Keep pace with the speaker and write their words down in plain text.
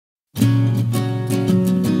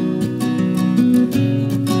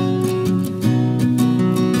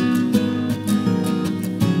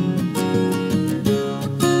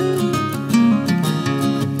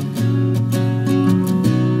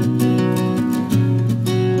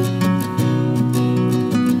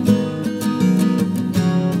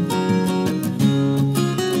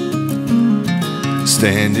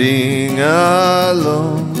standing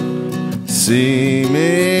alone,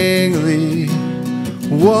 seemingly.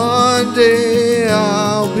 One day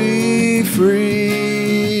I'll be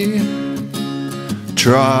free.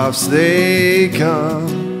 Troughs they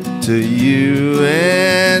come to you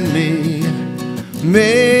and me.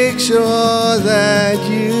 Make sure that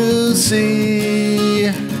you see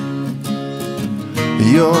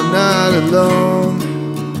you're not alone.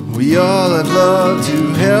 We all have love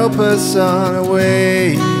to help us on our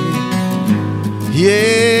way.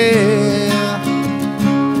 Yeah.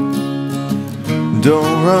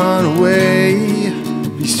 Don't run away.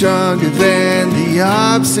 Be stronger than the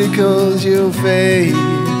obstacles you'll face.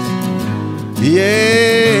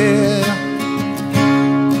 Yeah.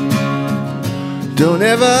 Don't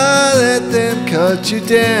ever let them cut you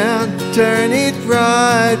down. Turn it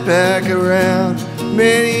right back around.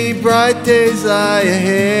 Many bright days lie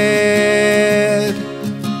ahead.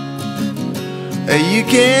 You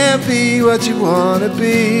can't be what you wanna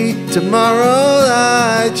be. Tomorrow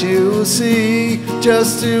light you will see.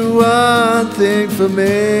 Just do one thing for me.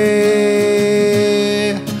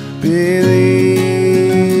 Believe.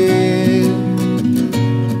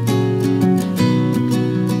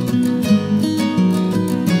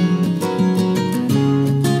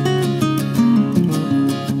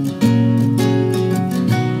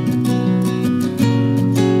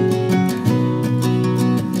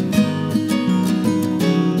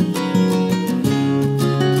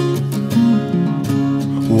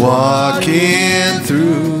 Walking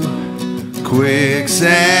through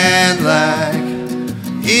quicksand like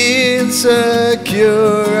insecurity.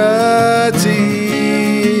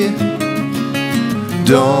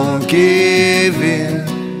 Don't give in,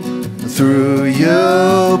 through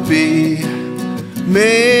you'll be.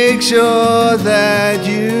 Make sure that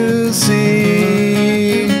you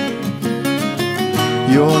see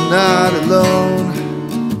you're not alone.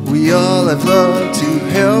 We all have love to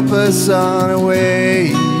help us on our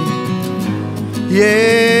way.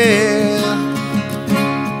 Yeah.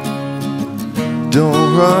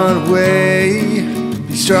 Don't run away.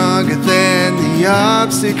 Be stronger than the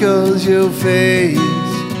obstacles you'll face.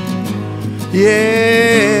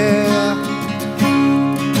 Yeah.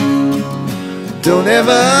 Don't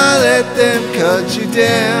ever let them cut you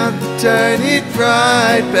down. Turn it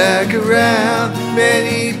right back around.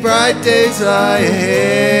 Many bright days lie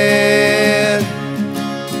ahead.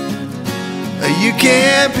 You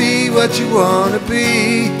can't be what you wanna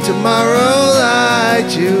be. Tomorrow light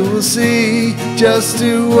you will see. Just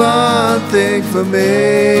do one thing for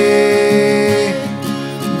me.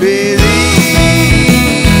 Believe.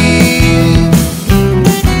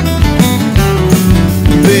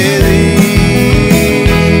 Believe.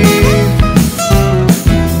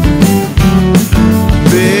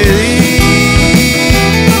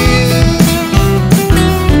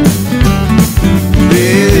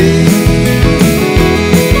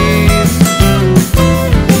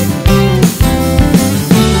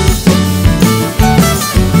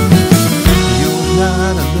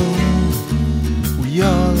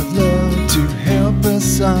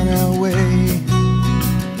 On our way,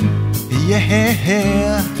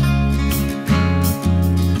 yeah.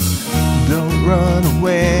 Don't run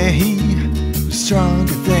away. We're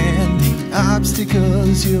stronger than the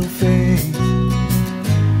obstacles you'll face,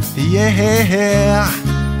 yeah.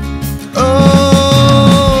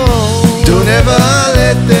 Oh, don't ever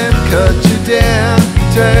let them cut you down.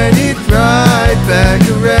 Turn it right back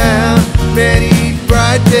around. Many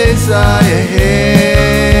bright days lie ahead.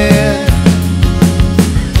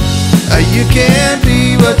 You can't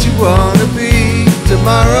be what you wanna be.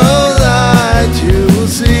 Tomorrow light you will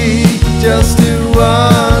see. Just do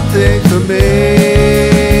one thing for me.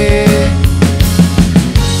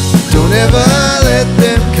 Don't ever let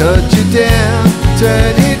them cut you down.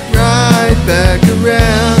 Turn it right back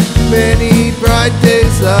around. Many bright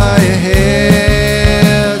days lie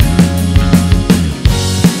ahead.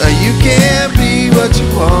 You can't be what you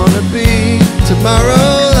wanna be. Tomorrow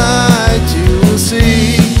light